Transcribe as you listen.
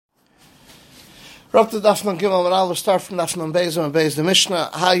We're up to Daf Nun Gimel, and I'll start from Daf Nun Beis and Beis. The Mishnah,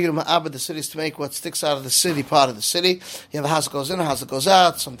 how you ma'abed the cities to make what sticks out of the city part of the city. You have a house that goes in, a house that goes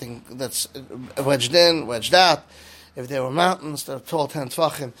out, something that's wedged in, wedged out. If there were mountains that are tall 10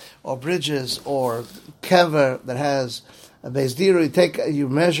 tefachim, or bridges, or kever that has a Beis Diru, you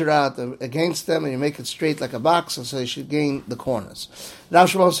measure out against them and you make it straight like a box, and so you should gain the corners.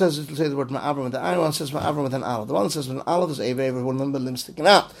 Rav Shmuel says, it'll say the word ma'abram with the iron, one says ma'abram with an olive. The one that says with an olive is every one of the limbs sticking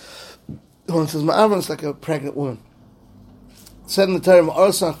out. The one that says ma'abram is like a pregnant woman. Said in the term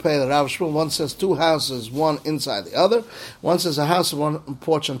Orsach Pele, Rav Shmuel, one says two houses, one inside the other. One says a house and one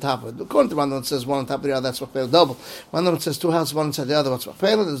porch on top of it. According to one that says one on top of the other, that's what Pele double. One that says two houses, one inside the other, what's what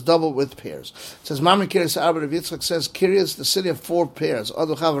Pele is double with pairs. It says Mamre Kiryas Arba Rav Yitzchak says Kiryas, the city of four pairs.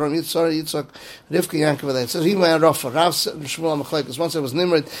 Odu Chavram Yitzchak Rivka Yankov. It says he went Raphael. Rav Shmuel Machlekes. One said it was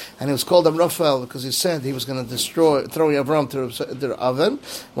Nimrod, and he was called Raphael because he said he was going to throw Avram to the oven.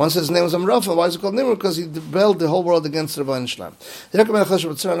 One says his name was Raphael. Why is it called Nimrod? Because he rebelled the whole world against the Rebbeinu Shalom.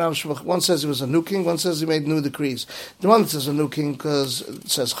 One says he was a new king, one says he made new decrees. The one that says a new king because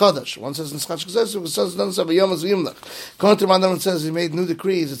it says Chodesh. One says in Schach says it says according to one that says he made new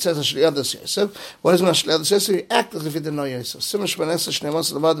decrees, it says Ashliyadas Yosef. What is Ashliyadas Yosef? He acted as if he didn't know Yosef.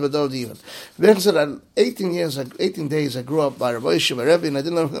 Rebbe said at 18 days I grew up by Rabbi Yishuv Rebbe, and I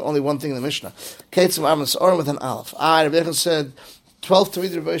didn't learn only one thing in the Mishnah. Ketzim Avnas Orim with an Aleph. Rebbe said 12 to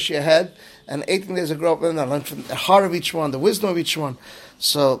read Rabbi Yishuv had, and 18 days I grew up and I learned from the heart of each one, the wisdom of each one.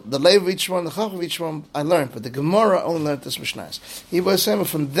 So the lev of each one, the chach of each one, I learned. But the Gemara only learned this Mishnah. He was saying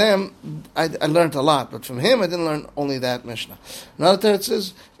from them, I learned a lot. But from him, I didn't learn only that Mishnah. Another time it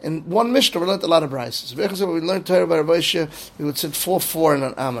says, in one Mishnah, we learned a lot of brises. Rebbe said when we learned Torah by Rabbi Yishuv, we would sit 4-4 in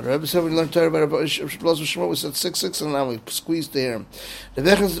an Amud. Rebbe said when we learned Torah by Rabbi Yishuv, we said 6-6 in an Amud. We squeezed the air.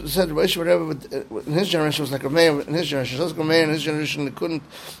 Rebbe said Rabbi Yishuv, in his generation, was like Rabbi Meir in his generation. So Rabbi Meir in his generation, they couldn't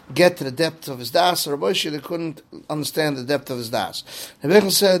get to the depth of his das. Or Rabbi Yishuv, they couldn't understand the depth of his das. Rebbe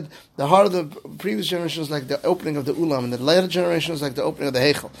said the heart of the previous generation is like the opening of the ulam, and the later generation is like the opening of the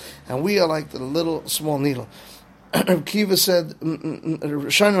heichel. And we are like the little small needle. Kiva said,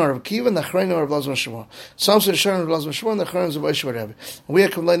 "Shana Rav Kiva, and the Achrayim Rav Lazar Shmuel." Some said Shana Rav Lazar Shmuel, and the Achrayim Rav Yishuv Rebbe. We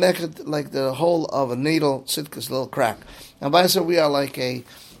are naked like the hole of a needle, sitkas, a little crack. And by said we are like a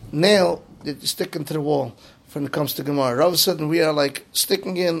nail that you stick into the wall. When it comes to Gemara, Rav said we are like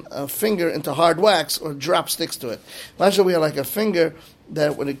sticking in a finger into hard wax, or a drop sticks to it. Imagine we are like a finger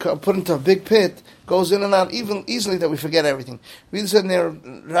that when it put into a big pit, goes in and out even easily that we forget everything. We said near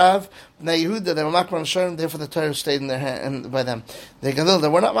Rav, now Yehuda, they were Makman Hashem, therefore the Torah stayed in their hand by them. They Galil, they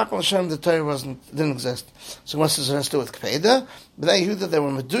were not Makman Hashem, the Torah didn't exist. So what does it have to do with Kpeda? But they Yehuda, they were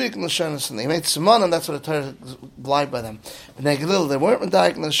Meduyik in the Shonis, and they made Simon, and that's what the Torah blind by them. But they Galil, they weren't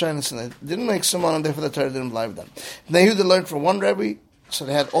Meduyik in the Shonis, and they didn't make Simon, and therefore the Torah didn't blind them. And they Yehuda learned from one Rebbe, so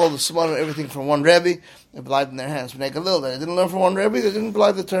they had all the Simon and everything from one Rebbe, they blind in their hands. Bnei Galil, they didn't learn from one Rebbe, they didn't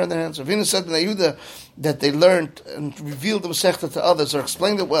blind the Torah in their hands. So Vina said in Yehuda that they learned and revealed the Masechta to others, or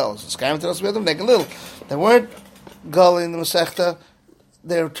explained it well. So Skyrim tells us with them, Bnei Galil, they weren't Gali in the Masechta,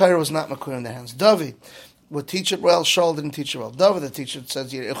 their Torah was not Makur in their hands. David would teach it well, Shaul didn't teach it well. David, the teacher,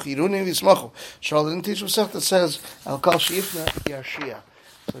 says, Shaul didn't teach Masechta, says, Al-Kal She'ifna Yarshia.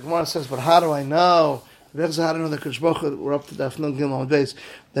 So the Gemara says, but how do I know? How do I know that Kodesh Baruch Hu, we're up to Daf Nun Gimel base,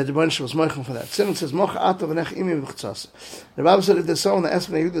 that the Rebbeinu was moichel for that. Simon says, Mocha Ato v'nech imi v'chtzasa. The Bible said if there's someone that asks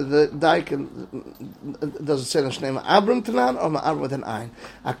me, the dike, does it say the name Abram Tanan or Ma'abram with an Ayin?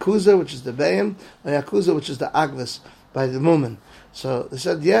 Akuza, which is the Bayim, or Yakuza, which is the Agvis, by the Mumen. So they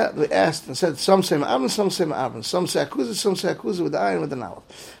said, yeah, they asked and said, some say Ma'abram, some say Ma'abram. Some say Akuza with the Ayin with an Aleph.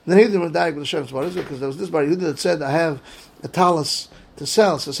 And then he didn't dike with the Shem. What is it? Because there was this Bar Yehuda that said, I have a talus to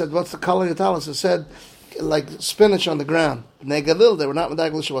sell. So I said, what's the color of your talus? I said, like spinach on the ground. Bnei Galil, they were not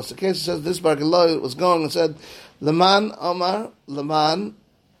Medayik. What's the case? It says this Bar Galil was going and said, Leman Amar, Leman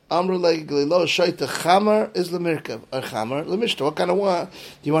Amr Le Galilo, Shaita Chamar is Lemirkav, or Chamar Lemishta. What kind of wine? Do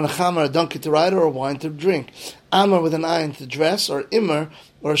you want a Chamar, a donkey to ride, or a wine to drink? Amar with an iron to dress, or Immer,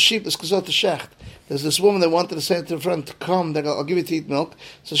 or a sheep is Kazot to Shecht. There's this woman that wanted to say to the friend, come, I'll give you to eat milk.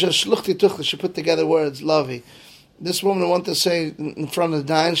 So she says, Shluchti Tuchli, she put together words, Lavi. This woman wanted to say in front of the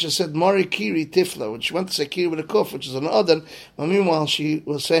dine, she said, Mari Kiri Tifla, which she wanted to say Kiri with a kuf, which is an Odan, but meanwhile she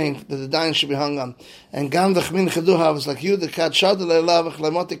was saying that the dine should be hung on. And Gam Dachmin Cheduha was like you, the Kat Shadal Elavach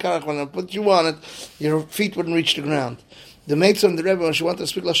Lemoti Karach, when I put you on it, your feet wouldn't reach the ground. The mates of the Rebbe, when she wanted to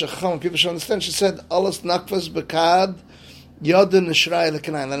speak Lashon Chacham, people should understand, she said, Alas Nakvas Bekad, Yodin Nishrai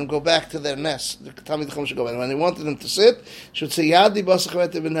Lekanaim. Let them go back to their nest. The Talmid Chacham should go back. When they wanted them to sit, she would say, Yadi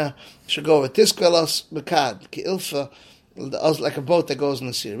Basachavete B'nah, should go over. Tiskalas Bekad, Ki Ilfa, like a boat that goes in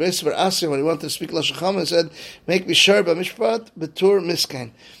the sea. When he wanted to speak Lashon Chacham, he said, make me sure by Mishpat, Betur Miskan.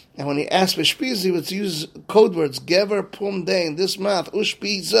 And when he asked Bishpiz, he would use code words, Gever Pum Dein, this mouth,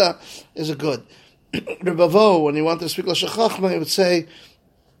 Ushpiza, is a good. Rebavo, when he wanted to speak Lashon Chachma, he would say,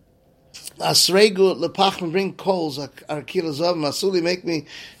 Asregu lepachim, bring coals, arkilazav, masuli, make me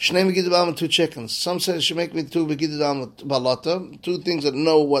shnei megidudam and 2 chickens. Some say it should make me 2 megidudam with balata, 2 things that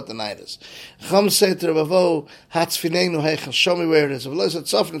know what the night is. Chum say to Rebavo, hatzfineinu heichel, show me where it is. If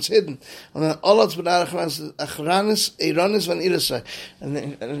it's often, it's hidden. And then olotz b'narachranis, achranis, eironis van irasai.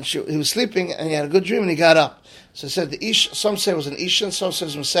 And he was sleeping, and he had a good dream, and he got up. So he said the ish. Some say it was an ish, and some say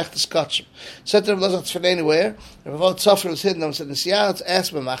it was Masechtas Kachim. Said to Rebbe Lazar anywhere. Rebbe Tzafir was hidden. And said Nisiyah,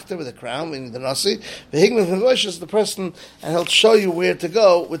 ask b'machter with a crown, meaning the nasi. The higman mefivosh is the person, and he'll show you where to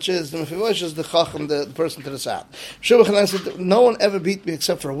go, which is the mefivosh is the chacham, the person to the south. Shubachan said no one ever beat me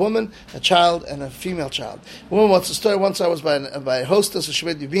except for a woman, a child, and a female child. A woman, what's the story? Once I was by a hostess, so she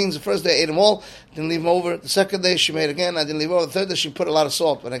made me beans. The first day I ate them all, didn't leave them over. The second day she made again, I didn't leave over. The third day she put a lot of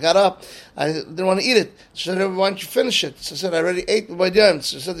salt. When I got up, I didn't want to eat it. She said, why don't you finish it? So I said, I already ate with my germs.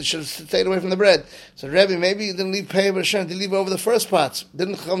 She said, you should have stayed away from the bread. So Rebbe, maybe you didn't leave pay, but Hashem did leave over the first pots.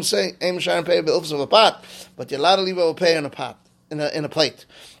 Didn't come say, Aim Sharon pay of a pot, but you're allowed to leave over pay in a pot, in a plate.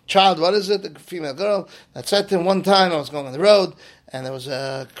 Child, what is it? The female girl. That said to him one time, I was going on the road, and there was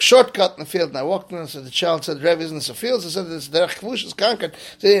a shortcut in the field, and I walked in, and so the child said, Rebbe, isn't this a field? I said, this derech kvush is conquered.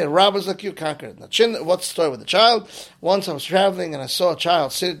 He said, yeah, robbers like you conquered. Now, what's the story with the child? Once I was traveling, and I saw a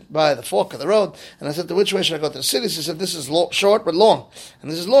child sit by the fork of the road, and I said, which way should I go to the city? She said, this is short but long,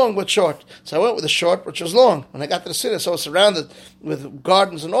 and this is long but short. So I went with the short, which was long. When I got to the city, I saw it surrounded with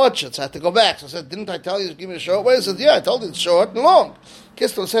gardens and orchards. I had to go back. So I said, didn't I tell you to give me the short way? He said, yeah, I told you it's short and long.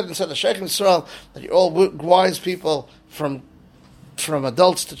 Kistel said inside the Sheikh Yisrael that you're all wise people from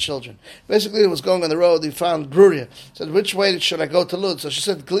adults to children. Basically, he was going on the road, he found Bruria. Said, which way should I go to Lud? So she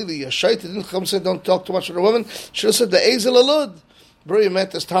said, clearly, you're shait. He didn't come and say, don't talk too much with a woman. She just said, the Ezel Lud. Bruria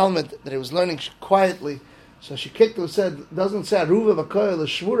met this Talmud that he was learning quietly. So she kicked him and said, doesn't say Aruva Vakoya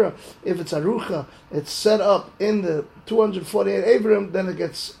L'Shvura. If it's Arucha, it's set up in the 248 Avrim, then it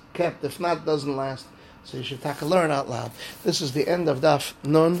gets kept. If not, it doesn't last. So you should learn out loud. This is the end of Daf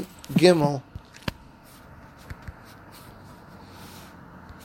Nun Gimel